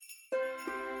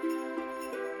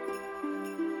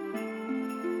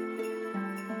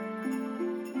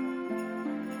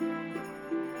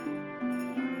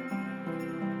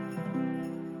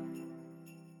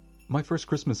My first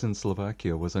Christmas in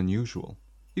Slovakia was unusual,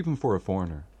 even for a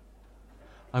foreigner.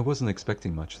 I wasn't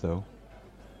expecting much, though.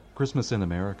 Christmas in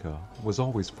America was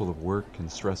always full of work and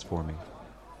stress for me.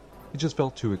 It just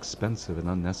felt too expensive and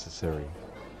unnecessary.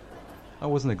 I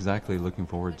wasn't exactly looking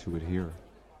forward to it here.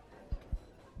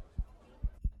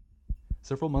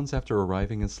 Several months after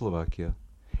arriving in Slovakia,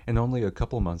 and only a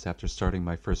couple months after starting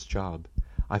my first job,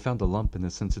 I found a lump in a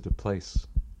sensitive place.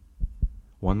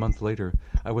 1 month later,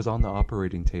 I was on the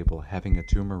operating table having a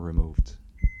tumor removed.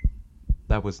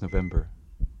 That was November.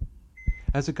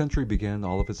 As the country began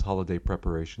all of its holiday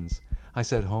preparations, I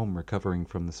sat home recovering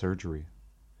from the surgery.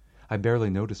 I barely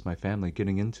noticed my family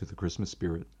getting into the Christmas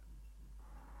spirit.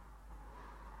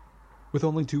 With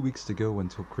only 2 weeks to go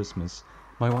until Christmas,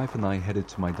 my wife and I headed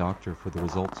to my doctor for the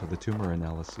results of the tumor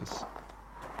analysis.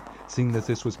 Seeing that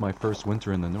this was my first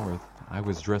winter in the north, I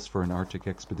was dressed for an Arctic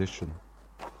expedition.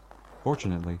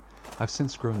 Fortunately, I've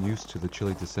since grown used to the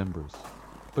chilly Decembers,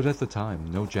 but at the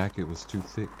time, no jacket was too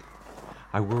thick.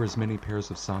 I wore as many pairs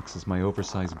of socks as my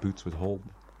oversized boots would hold.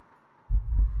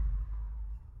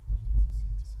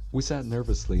 We sat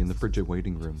nervously in the frigid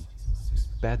waiting room.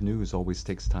 Bad news always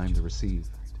takes time to receive.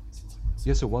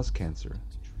 Yes, it was cancer,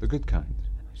 the good kind,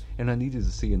 and I needed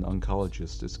to see an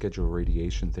oncologist to schedule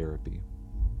radiation therapy.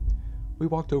 We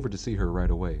walked over to see her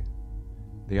right away.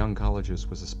 The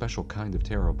oncologist was a special kind of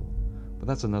terrible, but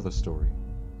that's another story.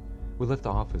 We left the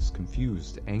office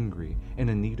confused, angry, and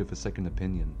in need of a second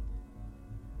opinion.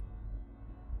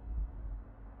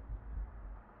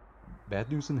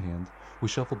 Bad news in hand, we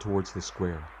shuffled towards the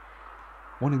square.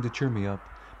 Wanting to cheer me up,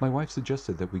 my wife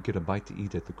suggested that we get a bite to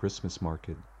eat at the Christmas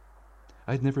market.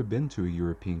 I had never been to a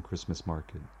European Christmas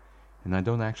market, and I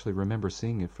don't actually remember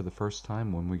seeing it for the first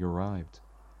time when we arrived.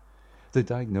 The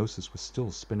diagnosis was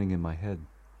still spinning in my head.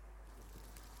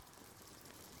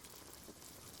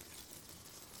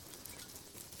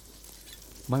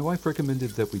 My wife recommended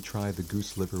that we try the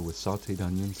goose liver with sautéed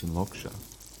onions and loksha.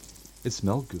 It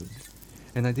smelled good,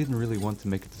 and I didn't really want to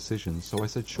make a decision, so I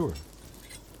said sure.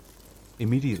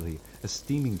 Immediately, a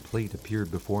steaming plate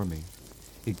appeared before me.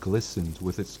 It glistened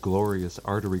with its glorious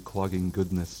artery-clogging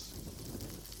goodness.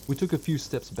 We took a few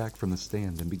steps back from the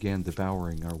stand and began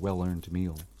devouring our well-earned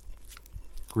meal.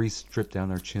 Grease dripped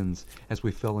down our chins as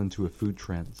we fell into a food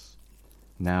trance.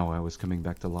 Now I was coming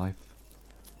back to life.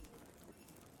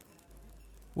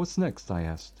 "What's next?" I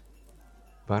asked.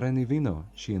 "Vareni vino,"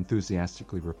 she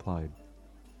enthusiastically replied.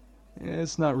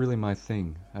 "It's not really my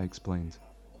thing," I explained.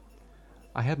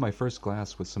 I had my first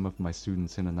glass with some of my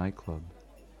students in a nightclub.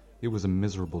 It was a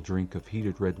miserable drink of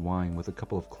heated red wine with a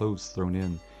couple of cloves thrown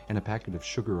in and a packet of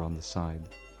sugar on the side.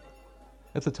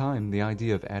 At the time, the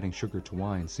idea of adding sugar to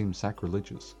wine seemed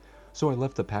sacrilegious, so I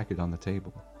left the packet on the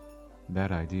table.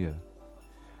 Bad idea.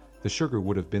 The sugar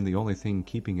would have been the only thing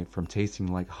keeping it from tasting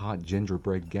like hot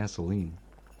gingerbread gasoline.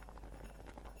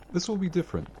 "This will be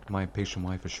different," my patient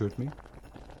wife assured me.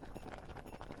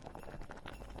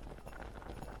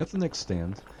 At the next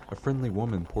stand, a friendly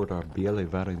woman poured our Biele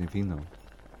Vareni vino.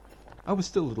 I was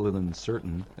still a little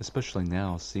uncertain, especially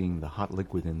now seeing the hot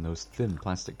liquid in those thin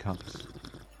plastic cups.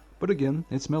 But again,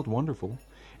 it smelled wonderful,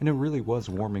 and it really was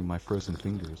warming my frozen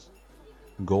fingers.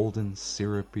 Golden,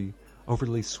 syrupy,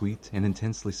 overly sweet, and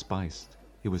intensely spiced,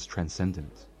 it was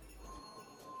transcendent.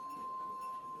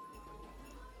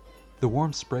 The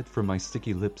warmth spread from my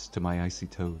sticky lips to my icy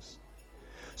toes.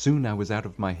 Soon I was out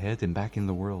of my head and back in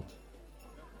the world.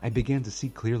 I began to see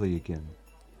clearly again.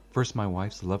 First my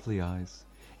wife's lovely eyes,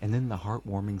 and then the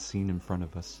heartwarming scene in front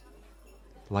of us.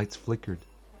 Lights flickered,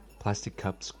 plastic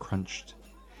cups crunched,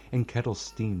 and kettles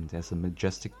steamed as the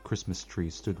majestic Christmas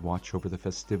tree stood watch over the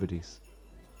festivities.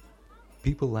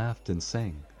 People laughed and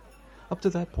sang. Up to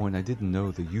that point I didn't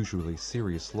know the usually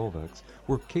serious Slovaks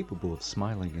were capable of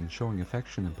smiling and showing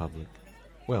affection in public.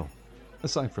 Well,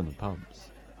 aside from the pubs.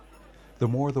 The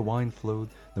more the wine flowed,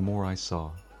 the more I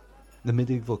saw. The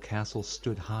medieval castle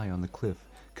stood high on the cliff,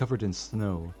 covered in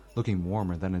snow, looking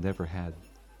warmer than it ever had.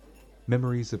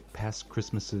 Memories of past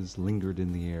Christmases lingered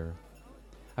in the air.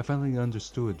 I finally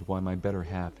understood why my better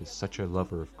half is such a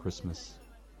lover of Christmas.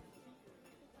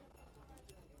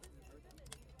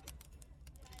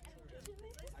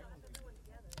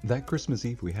 That Christmas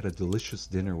Eve we had a delicious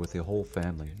dinner with the whole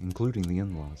family, including the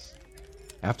in-laws.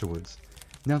 Afterwards,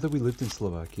 now that we lived in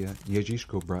Slovakia,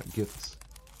 Ježiško brought gifts.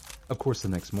 Of course, the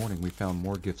next morning we found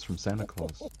more gifts from Santa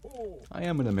Claus. I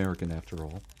am an American after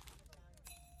all.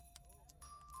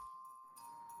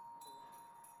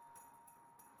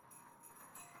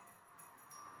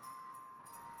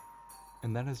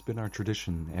 And that has been our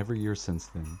tradition every year since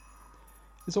then.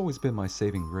 It's always been my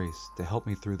saving grace to help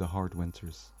me through the hard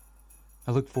winters.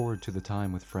 I look forward to the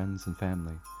time with friends and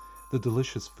family, the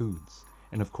delicious foods,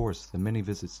 and of course the many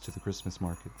visits to the Christmas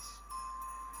markets.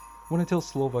 When I tell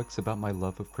Slovaks about my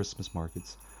love of Christmas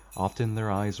markets, often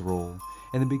their eyes roll,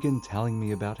 and they begin telling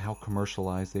me about how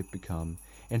commercialized they've become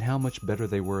and how much better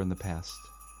they were in the past.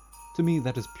 To me,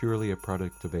 that is purely a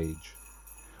product of age.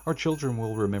 Our children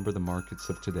will remember the markets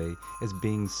of today as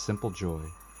being simple joy,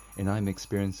 and I'm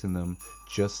experiencing them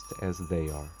just as they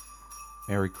are.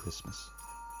 Merry Christmas.